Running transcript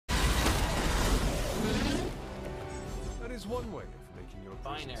is one way of making your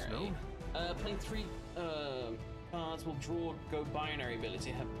presence Binary. known. Playing 3 cards will draw go binary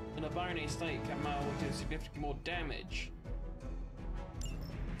ability. In a binary state, Kamal will do significantly more damage.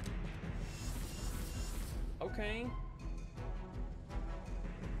 Okay.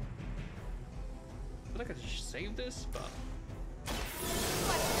 I feel like I should save this, but.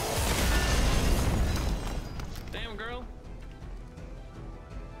 Damn, girl.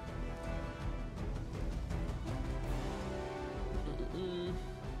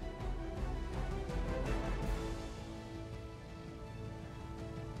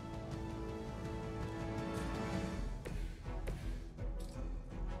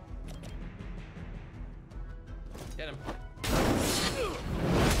 Get him.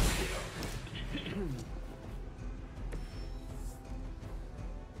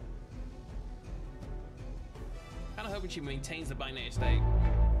 Kinda hoping she maintains the binary state.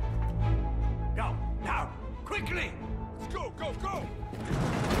 Go, now, quickly! Let's go, go, go!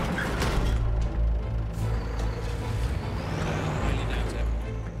 Really doubt it.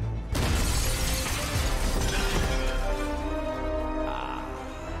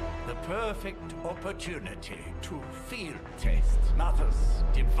 The perfect opportunity to field test Mother's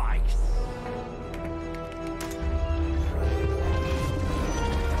device.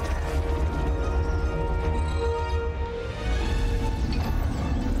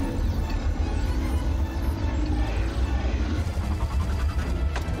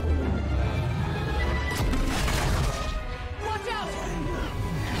 Watch out!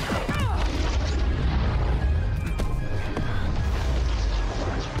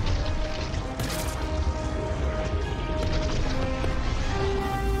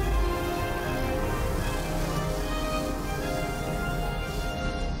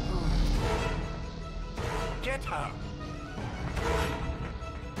 Get her!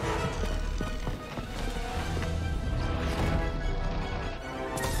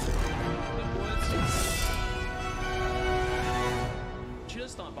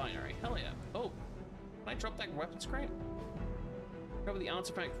 Just not binary. Hell yeah. Oh, can I drop that weapons crate? Cover the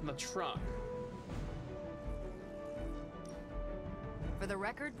artifact from the truck. For the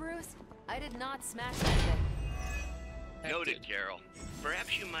record, Bruce, I did not smash that thing. Noted, Carol.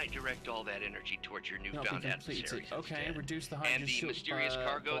 Perhaps you might direct all that energy towards your Not newfound be completed. adversaries Okay, instead. reduce the And hydrogen the shield, mysterious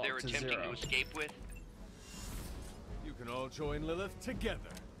cargo block they're to attempting 0. to escape with? You can all join Lilith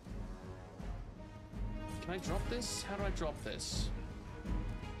together. Can I drop this? How do I drop this?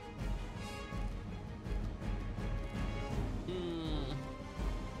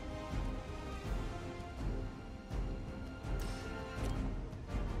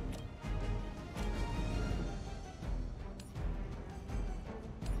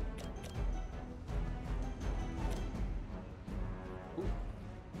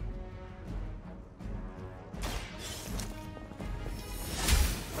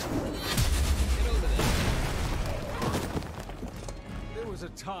 There was a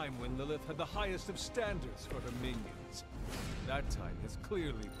time when Lilith had the highest of standards for her minions. That time has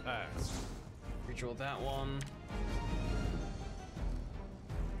clearly passed. Redraw that one.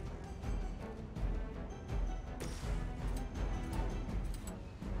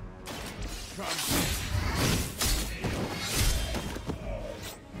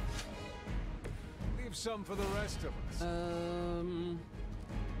 Leave some for the rest of us.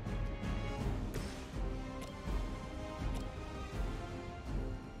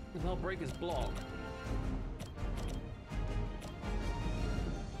 I'll break his block.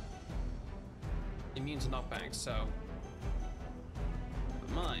 Immune to knockbacks, so.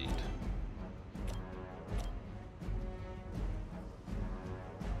 Never mind.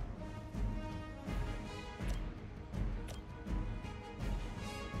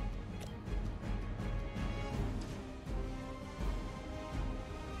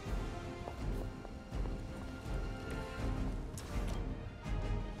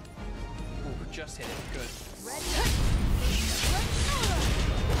 Ooh, just hit it. Good.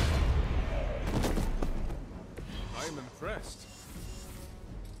 I'm impressed.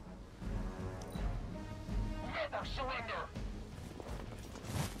 Never surrender!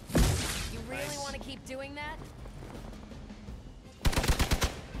 You really want to keep doing that?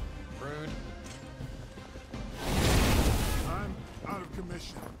 Rude. I'm out of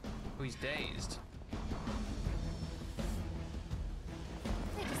commission. Oh, he's dazed.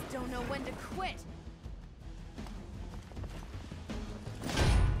 They just don't know when to quit.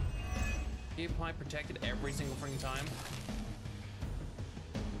 He apply protected every single freaking time.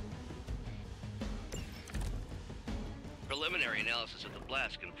 Preliminary analysis of the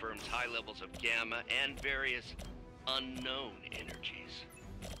blast confirms high levels of gamma and various unknown energies.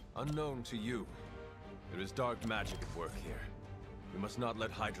 Unknown to you. There is dark magic at work here. We must not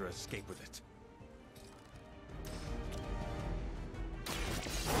let Hydra escape with it.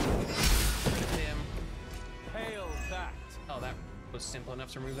 Him. Hail that! Oh, that was simple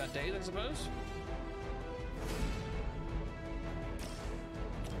enough to remove that date, I suppose.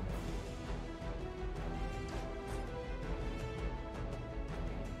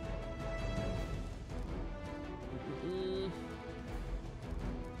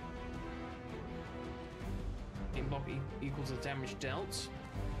 Block equals the damage dealt.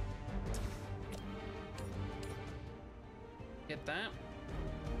 Get that.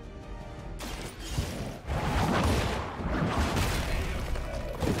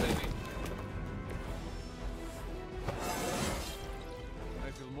 Baby.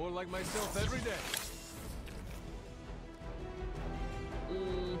 I feel more like myself every day.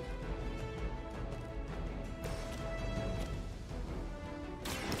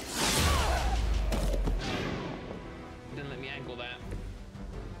 Didn't let me angle that.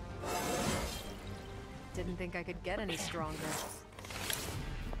 Didn't think I could get any stronger.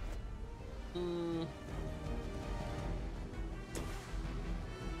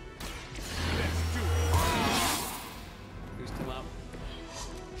 Boost him up.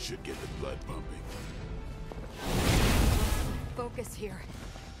 Should get the blood pumping. Focus here.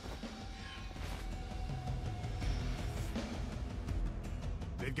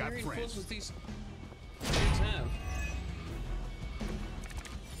 They've got Very friends. close as these dudes have.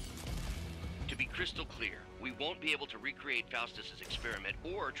 To be crystal clear, we won't be able to recreate Faustus's experiment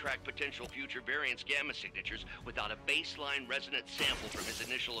or track potential future variants' gamma signatures without a baseline resonant sample from his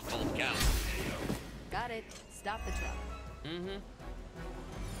initial occult count. Got it. Stop the truck. Mm-hmm.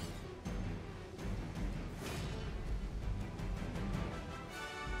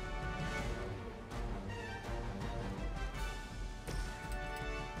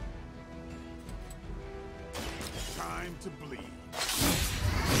 Time to bleed.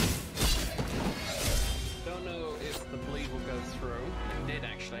 Don't know if the bleed will go through. It did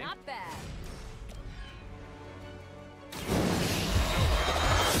actually. Not bad.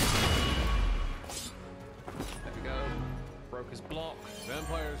 There we go. Broke his block.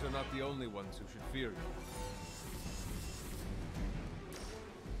 Vampires are not the only ones who should fear you.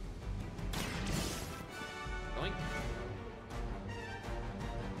 Going.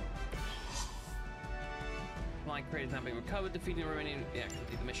 Flying created not being recovered, defeating the remaining. Yeah,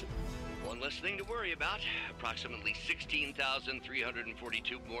 complete the mission. One less thing to worry about. Approximately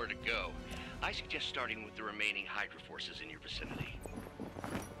 16,342 more to go. I suggest starting with the remaining Hydra forces in your vicinity.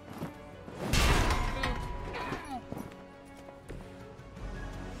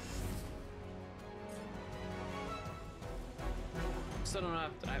 So I don't know.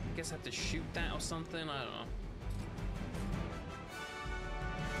 I guess I have to shoot that or something. I don't know.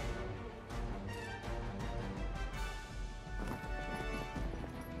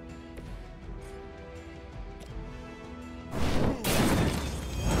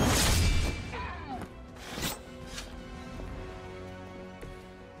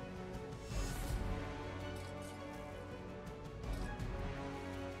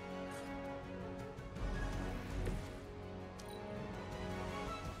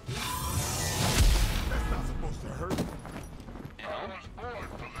 That's not supposed to hurt. Ow. I was born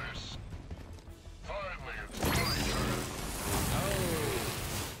for this. Finally, it's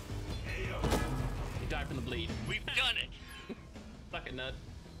Oh. He died from the bleed. We've done it! Fuck it, nut.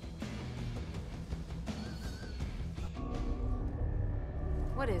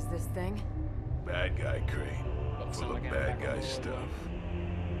 What is this thing? bad guy crate. Got Full of some bad again. guy stuff.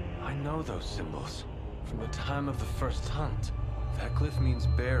 I know those symbols from the time of the first hunt. That glyph means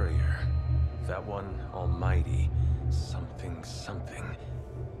barrier. That one, almighty. Something, something.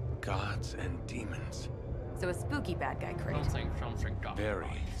 Gods and demons. So a spooky bad guy crate. Something got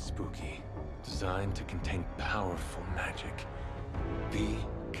Very spooky. Designed to contain powerful magic. Be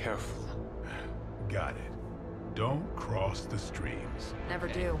careful. Got it. Don't cross the streams. Never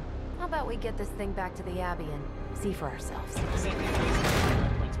do. How about we get this thing back to the Abbey and see for ourselves? Second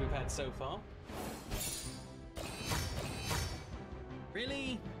points we've had so far.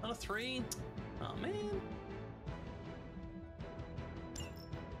 Really? On a 3? Oh man.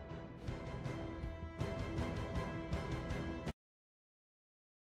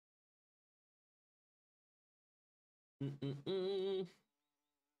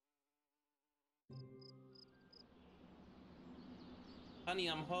 Honey,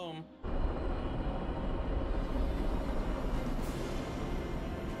 I'm home.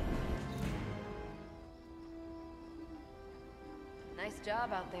 Nice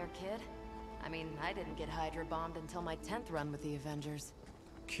job out there, kid. I mean, I didn't get Hydra bombed until my 10th run with the Avengers.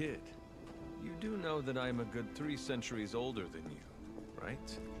 Kid. You do know that I'm a good 3 centuries older than you,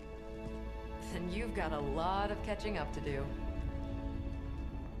 right? Then you've got a lot of catching up to do.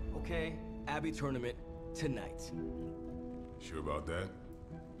 Okay, Abbey tournament tonight. Sure about that?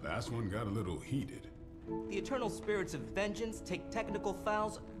 Last one got a little heated. The eternal spirits of vengeance take technical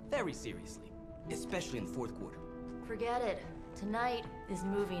fouls very seriously, especially in the fourth quarter. Forget it. Tonight is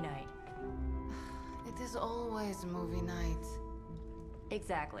movie night. It is always movie night.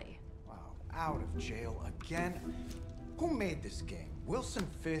 Exactly. Wow, out of jail again? Who made this game? Wilson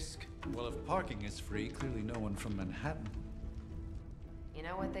Fisk? Well, if parking is free, clearly no one from Manhattan. You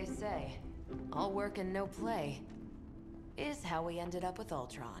know what they say? All work and no play is how we ended up with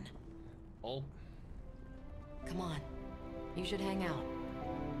Ultron. Oh. Come on. You should hang out.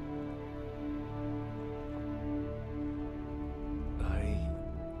 I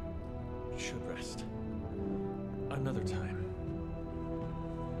should rest. Another time.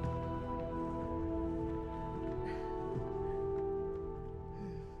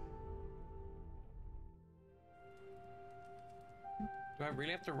 Do I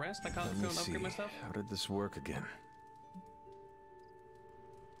really have to rest? I can't Let go me and see. upgrade myself? How did this work again?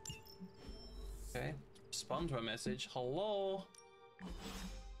 Okay. Respond to a message. Hello?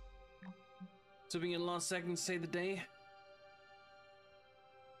 Zooming in last second to say the day.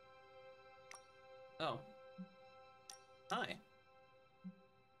 Oh. Hi.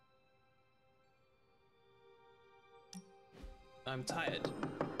 I'm tired.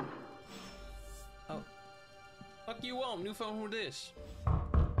 Oh. Fuck you all. New phone, who this?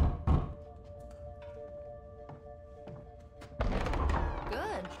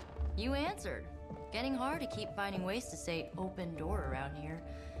 Good. You answered. Getting hard to keep finding ways to say open door around here.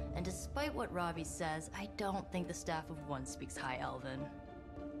 And despite what Robbie says, I don't think the staff of One speaks High Elven.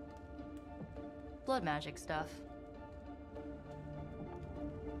 Blood magic stuff.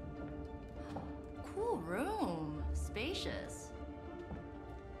 Cool room. Spacious.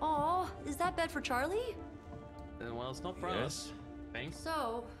 Aw, is that bed for Charlie? Well, it's not for us. Thanks.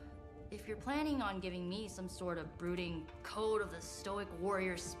 So, if you're planning on giving me some sort of brooding code of the stoic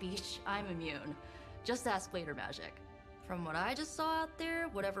warrior speech, I'm immune. Just ask Later Magic. From what I just saw out there,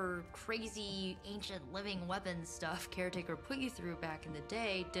 whatever crazy ancient living weapons stuff Caretaker put you through back in the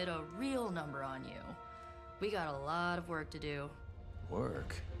day did a real number on you. We got a lot of work to do.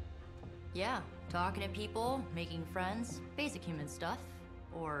 Work? Yeah, talking to people, making friends, basic human stuff.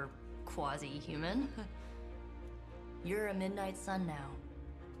 Or quasi-human. You're a Midnight Sun now.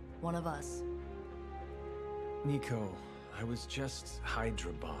 One of us. Nico, I was just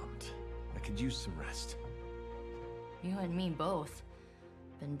Hydra bombed. I could use some rest. You and me both.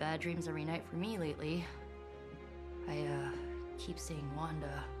 Been bad dreams every night for me lately. I, keep seeing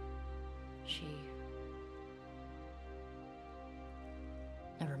Wanda. She...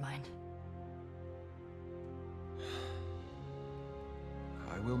 Never mind.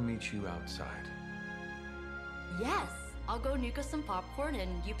 I will meet you outside. Yes! I'll go nuke us some popcorn and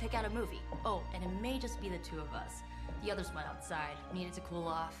you pick out a movie. Oh, and it may just be the two of us. The others went outside, needed to cool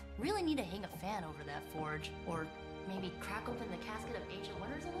off. Really need to hang a fan over that forge. Or maybe crack open the casket of Ancient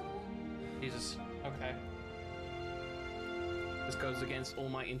Wonders a little? Jesus. Okay. This goes against all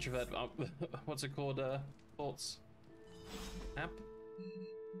my introvert, what's it called, thoughts. App?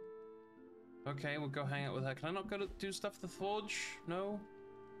 Okay, we'll go hang out with her. Can I not go to do stuff at the forge? No?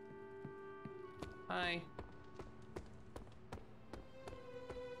 Hi.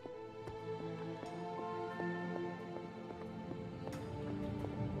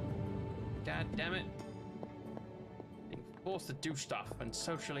 God damn it. Being forced to do stuff and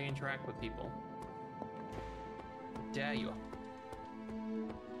socially interact with people. Dare you?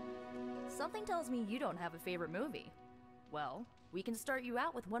 Something tells me you don't have a favorite movie. Well, we can start you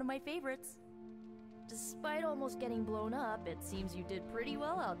out with one of my favorites. Despite almost getting blown up, it seems you did pretty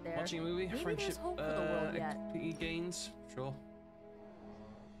well out there. Watching a movie, Maybe friendship, there's hope for the world yet. XP gains, sure.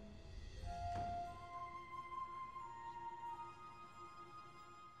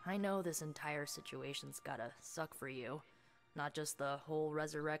 I know this entire situation's gotta suck for you. Not just the whole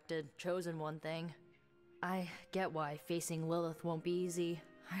resurrected, chosen one thing. I get why facing Lilith won't be easy.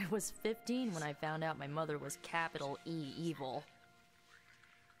 I was 15 when I found out my mother was capital E evil.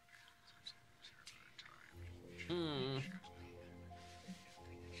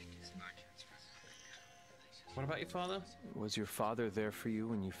 What about your father? Was your father there for you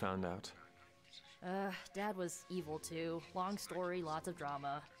when you found out? Dad was evil too. Long story, lots of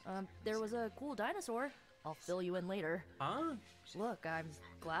drama. There was a cool dinosaur. I'll fill you in later. Huh? Look, I'm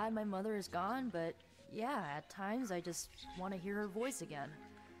glad my mother is gone, but yeah, at times I just want to hear her voice again.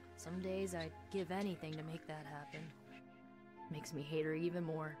 Some days I'd give anything to make that happen. Makes me hate her even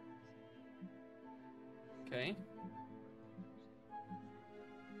more. Okay.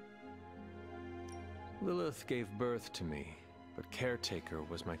 Lilith gave birth to me, but Caretaker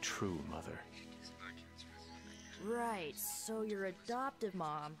was my true mother. Right, so your adoptive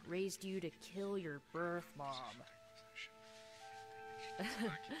mom raised you to kill your birth mom.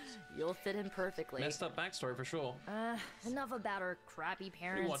 You'll fit in perfectly. Messed up backstory for sure. Enough about her crappy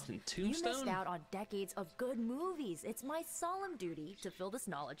parents. You watching Tombstone? You missed out on decades of good movies. It's my solemn duty to fill this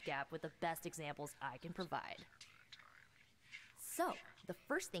knowledge gap with the best examples I can provide. So, the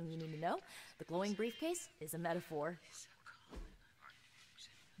first thing you need to know, the glowing briefcase is a metaphor.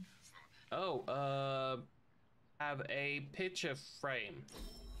 Oh, have a picture frame.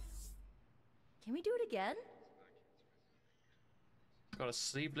 Can we do it again? Got a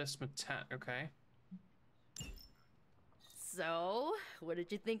sleeveless okay. So, what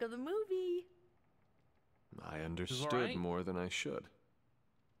did you think of the movie? I understood right. more than I should.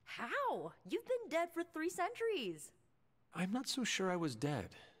 How? You've been dead for 3 centuries. I'm not so sure I was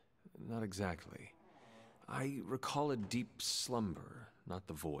dead. Not exactly. I recall a deep slumber, not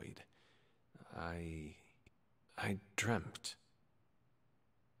the void. I dreamt.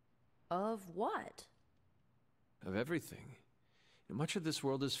 Of what? Of everything. Much of this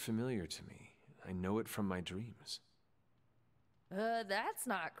world is familiar to me. I know it from my dreams. That's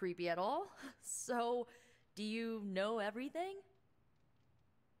not creepy at all. So, do you know everything?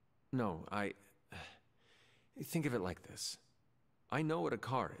 No, think of it like this. I know what a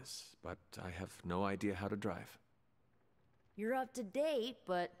car is, but I have no idea how to drive. You're up to date,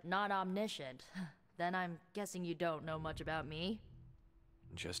 but not omniscient. Then I'm guessing you don't know much about me.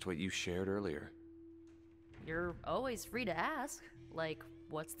 Just what you shared earlier. You're always free to ask. Like,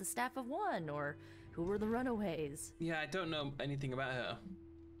 what's the Staff of One? Or who were the Runaways? Yeah, I don't know anything about her.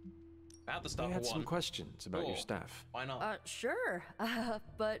 About the Staff of One. I had some questions about your staff. Why not? Sure.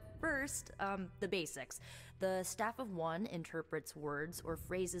 But first, the basics. The Staff of One interprets words or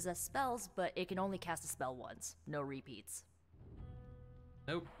phrases as spells, but it can only cast a spell once. No repeats.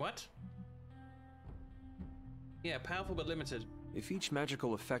 No, what? Yeah, powerful but limited. If each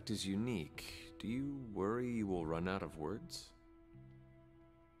magical effect is unique, do you worry you will run out of words?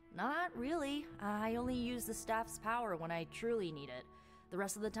 Not really. I only use the staff's power when I truly need it. The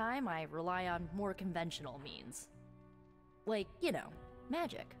rest of the time, I rely on more conventional means. Like, you know,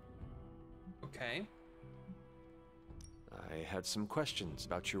 magic. Okay. I had some questions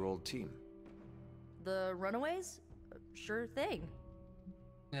about your old team. The Runaways? Sure thing.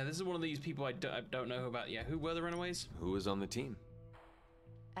 Yeah, this is one of these people I don't know about. Yeah, who were the Runaways? Who was on the team?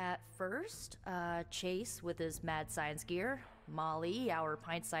 At first, Chase with his mad science gear, Molly, our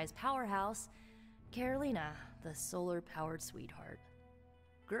pint-sized powerhouse, Carolina, the solar-powered sweetheart.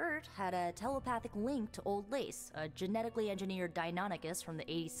 Gert had a telepathic link to Old Lace, a genetically engineered Deinonychus from the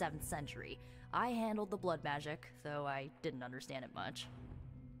 87th century. I handled the blood magic, though I didn't understand it much.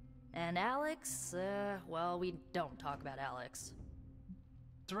 And Alex, well, we don't talk about Alex.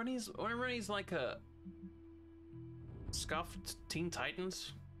 Rennie's like a scuffed Teen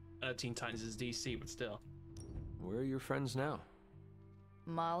Titans? Teen Titans is DC, but still. Where are your friends now?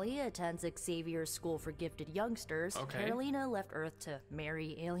 Molly attends Xavier's School for Gifted Youngsters. Okay. Carolina left Earth to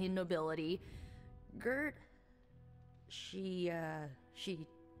marry alien nobility. Gert, she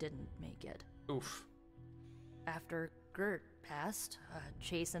didn't make it. Oof. After Gert passed,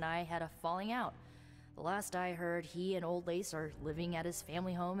 Chase and I had a falling out. The last I heard, he and Old Lace are living at his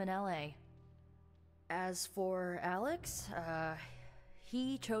family home in LA. As for Alex,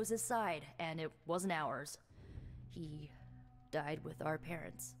 he chose his side, and it wasn't ours. He died with our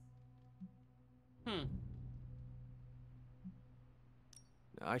parents.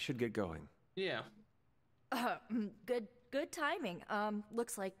 I should get going. Yeah. Good timing.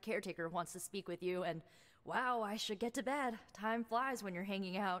 Looks like Caretaker wants to speak with you, and wow, I should get to bed. Time flies when you're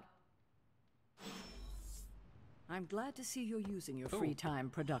hanging out. I'm glad to see you're using your free time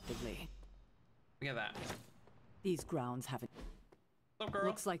productively. Look at that. These grounds haven't... What's up, girl?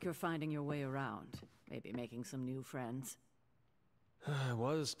 Looks like you're finding your way around. Maybe making some new friends. I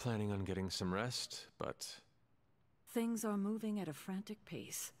was planning on getting some rest, but... Things are moving at a frantic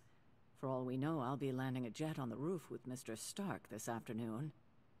pace. For all we know, I'll be landing a jet on the roof with Mr. Stark this afternoon.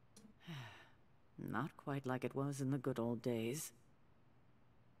 Not quite like it was in the good old days.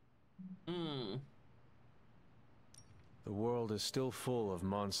 The world is still full of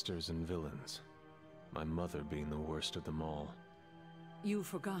monsters and villains. My mother being the worst of them all. You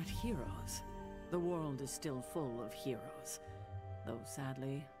forgot heroes. The world is still full of heroes. Though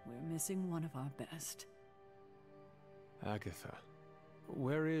sadly, we're missing one of our best. Agatha.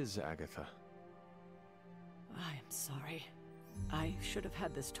 Where is Agatha? I am sorry. I should have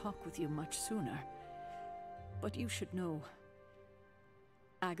had this talk with you much sooner. But you should know,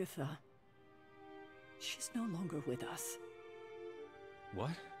 Agatha, she's no longer with us.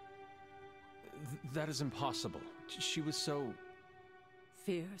 What? That is impossible. She was so...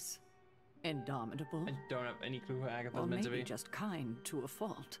 fierce, indomitable. I don't have any clue who Agatha's Well, meant to maybe be. just kind to a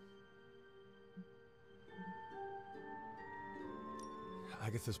fault.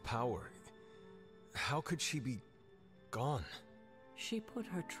 Agatha's power. How could she be gone? She put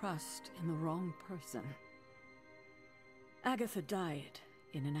her trust in the wrong person. Agatha died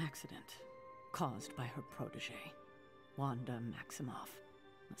in an accident caused by her protege, Wanda Maximoff,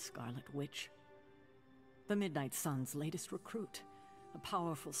 the Scarlet Witch. The Midnight Sun's latest recruit, a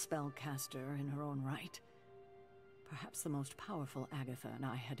powerful spellcaster in her own right. Perhaps the most powerful Agatha and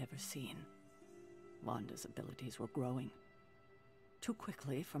I had ever seen. Wanda's abilities were growing. Too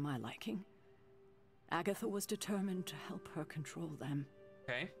quickly for my liking. Agatha was determined to help her control them.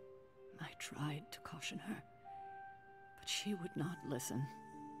 Okay. I tried to caution her, but she would not listen.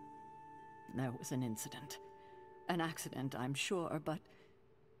 There was an incident. An accident, I'm sure, but...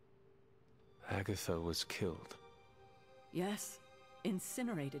 Agatha was killed. Yes,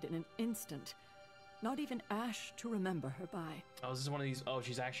 incinerated in an instant. Not even ash to remember her by. Oh, this is one of these, oh,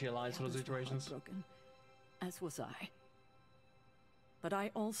 she's actually alive sort of situations. Broken, as was I. But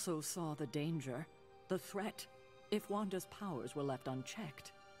I also saw the danger, the threat, if Wanda's powers were left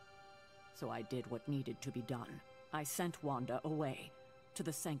unchecked. So I did what needed to be done. I sent Wanda away, to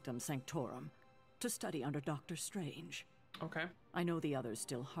the Sanctum Sanctorum, to study under Doctor Strange. Okay. I know the others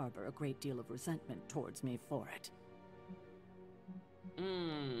still harbor a great deal of resentment towards me for it.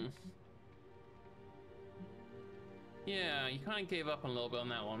 Yeah, you kind of gave up a little bit on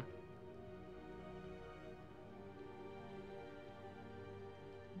that one.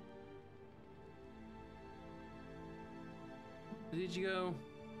 Did you go?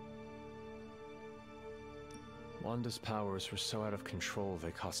 Wanda's powers were so out of control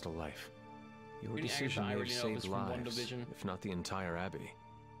they cost a life. Your Really, decision Agatha, I may have already know this saved from lives, WandaVision. if not the entire Abbey.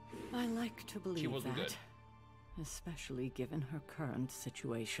 I like to believe She wasn't that, good. especially given her current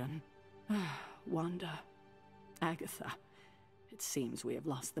situation. Wanda, Agatha, it seems we have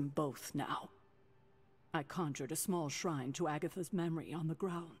lost them both now. I conjured a small shrine to Agatha's memory on the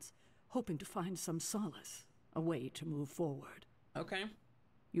grounds, hoping to find some solace, a way to move forward. Okay.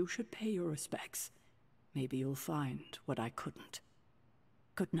 You should pay your respects. Maybe you'll find what I couldn't.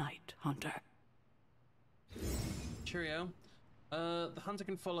 Good night, Hunter. Cheerio. The hunter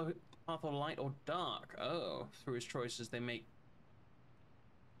can follow the path of light or dark. Oh, through his choices they make.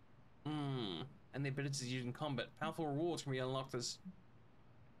 And the abilities used in combat. Powerful rewards can be unlocked as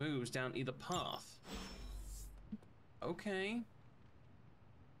moves down either path. Okay.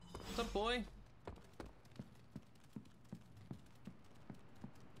 What's up, boy?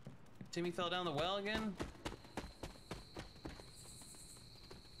 Timmy fell down the well again?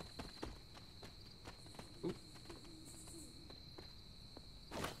 Oop.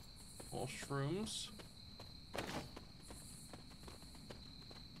 More shrooms.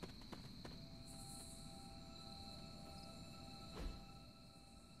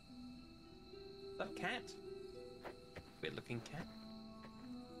 Is that a cat? Weird looking cat.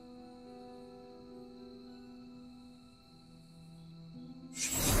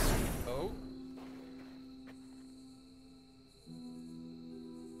 Oh.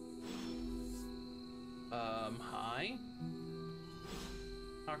 Hi.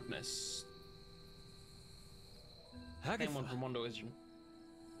 Darkness. Agatha. One from WandaVision.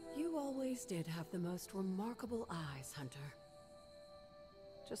 You always did have the most remarkable eyes, Hunter.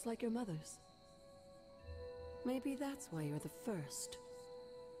 Just like your mother's. Maybe that's why you're the first.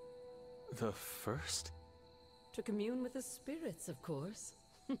 The first? To commune with the spirits, of course.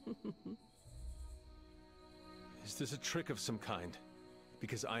 Is this a trick of some kind?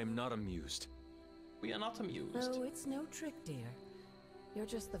 Because I am not amused. We are not amused. Oh, it's no trick, dear. You're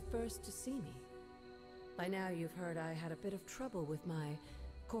just the first to see me. By now you've heard I had a bit of trouble with my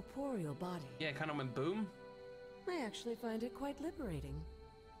corporeal body. Yeah, kind of went boom. I actually find it quite liberating.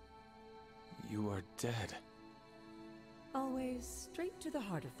 You are dead. Always straight to the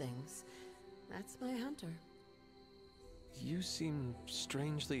heart of things. That's my Hunter. You seem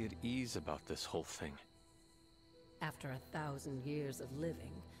strangely at ease about this whole thing. After 1,000 years of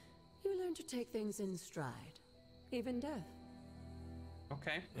living, you learn to take things in stride. Even death.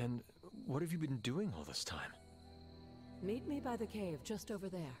 Okay. And what have you been doing all this time? Meet me by the cave just over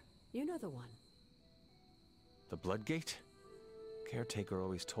there. You know the one. The Bloodgate? Caretaker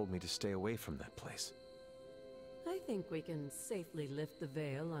always told me to stay away from that place. I think we can safely lift the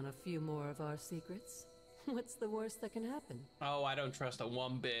veil on a few more of our secrets. What's the worst that can happen? Oh, I don't trust her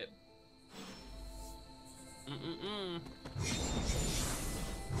one bit.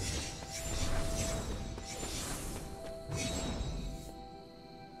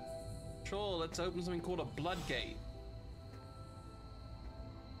 Sure, let's open something called a blood gate.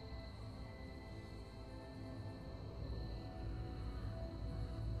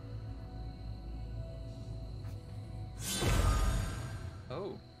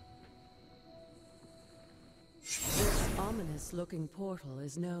 Oh. This ominous-looking portal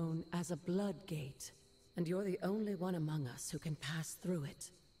is known as a blood gate, and you're the only one among us who can pass through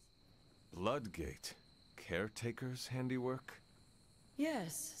it. Bloodgate? Caretaker's handiwork?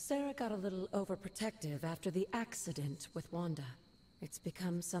 Yes, Sarah got a little overprotective after the accident with Wanda. It's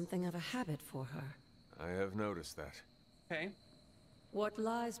become something of a habit for her. I have noticed that. Okay. What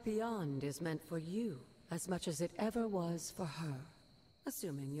lies beyond is meant for you, as much as it ever was for her.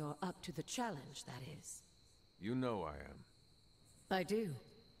 Assuming you're up to the challenge, that is. You know I am. I do.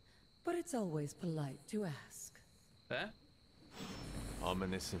 But it's always polite to ask. Fair?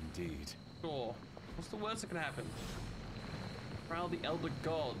 Ominous indeed. Sure. What's the worst that can happen? Prowl the Elder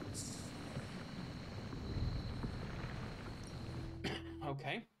Gods.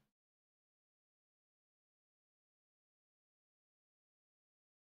 Okay.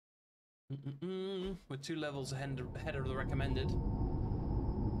 We're 2 levels ahead of the recommended.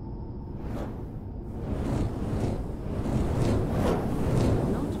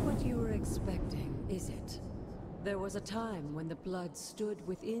 Not what you were expecting, is it? There was a time when the blood stood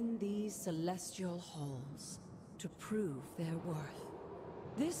within these celestial halls to prove their worth.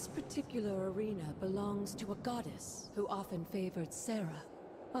 This particular arena belongs to a goddess who often favored Sarah,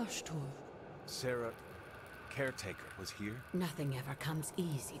 Ashtur. Sarah, Caretaker, was here? Nothing ever comes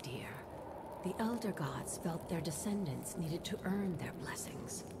easy, dear. The Elder Gods felt their descendants needed to earn their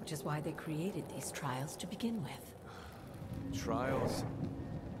blessings, which is why they created these trials to begin with. Trials?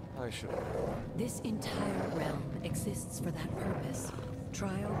 I should have known. This entire realm exists for that purpose.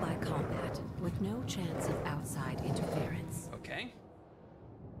 Trial by combat, with no chance of outside interference. Okay.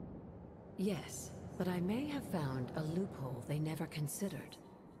 Yes, but I may have found a loophole they never considered.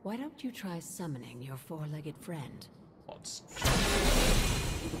 Why don't you try summoning your four-legged friend? What's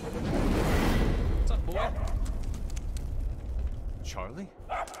up, boy? Charlie?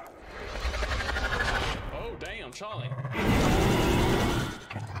 Oh, damn, Charlie.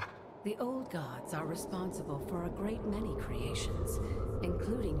 The old gods are responsible for a great many creations,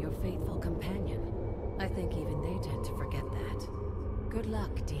 including your faithful companion. I think even they tend to forget that. Good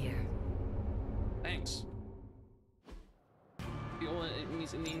luck, dear. Thanks. The all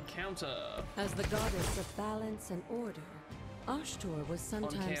enemies in the encounter. As the goddess of balance and order, Ashtur was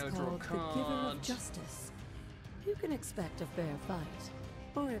sometimes called the giver of justice. You can expect a fair fight,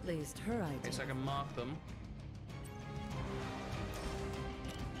 or at least her idea. Okay, so I can mark them.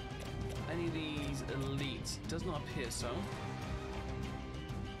 Any of these elites? Does not appear so.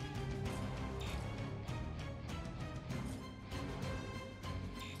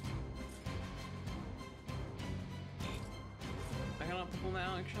 I cannot pull that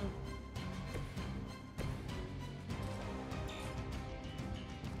out, actually.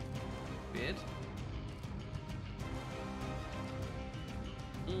 Weird.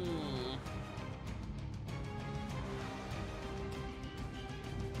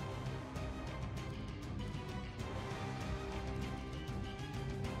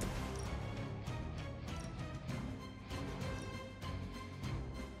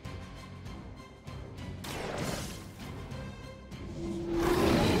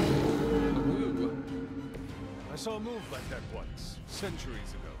 I saw a move like that once,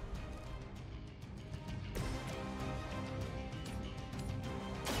 centuries ago.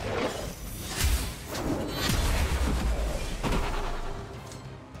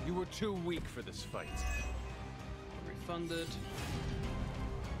 You were too weak for this fight. Refunded.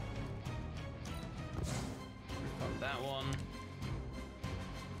 Refund that one.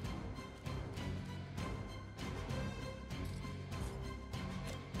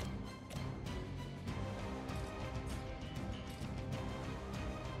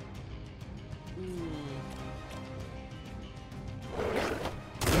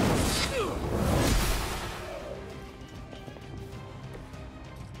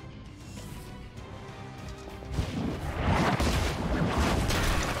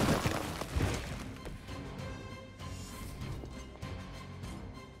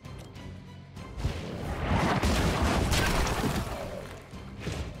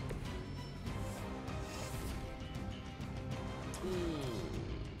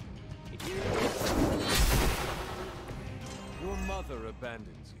 Your mother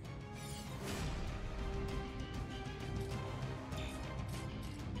abandons you.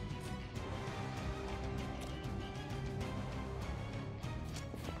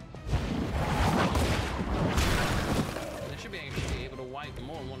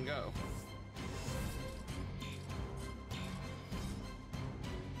 one go.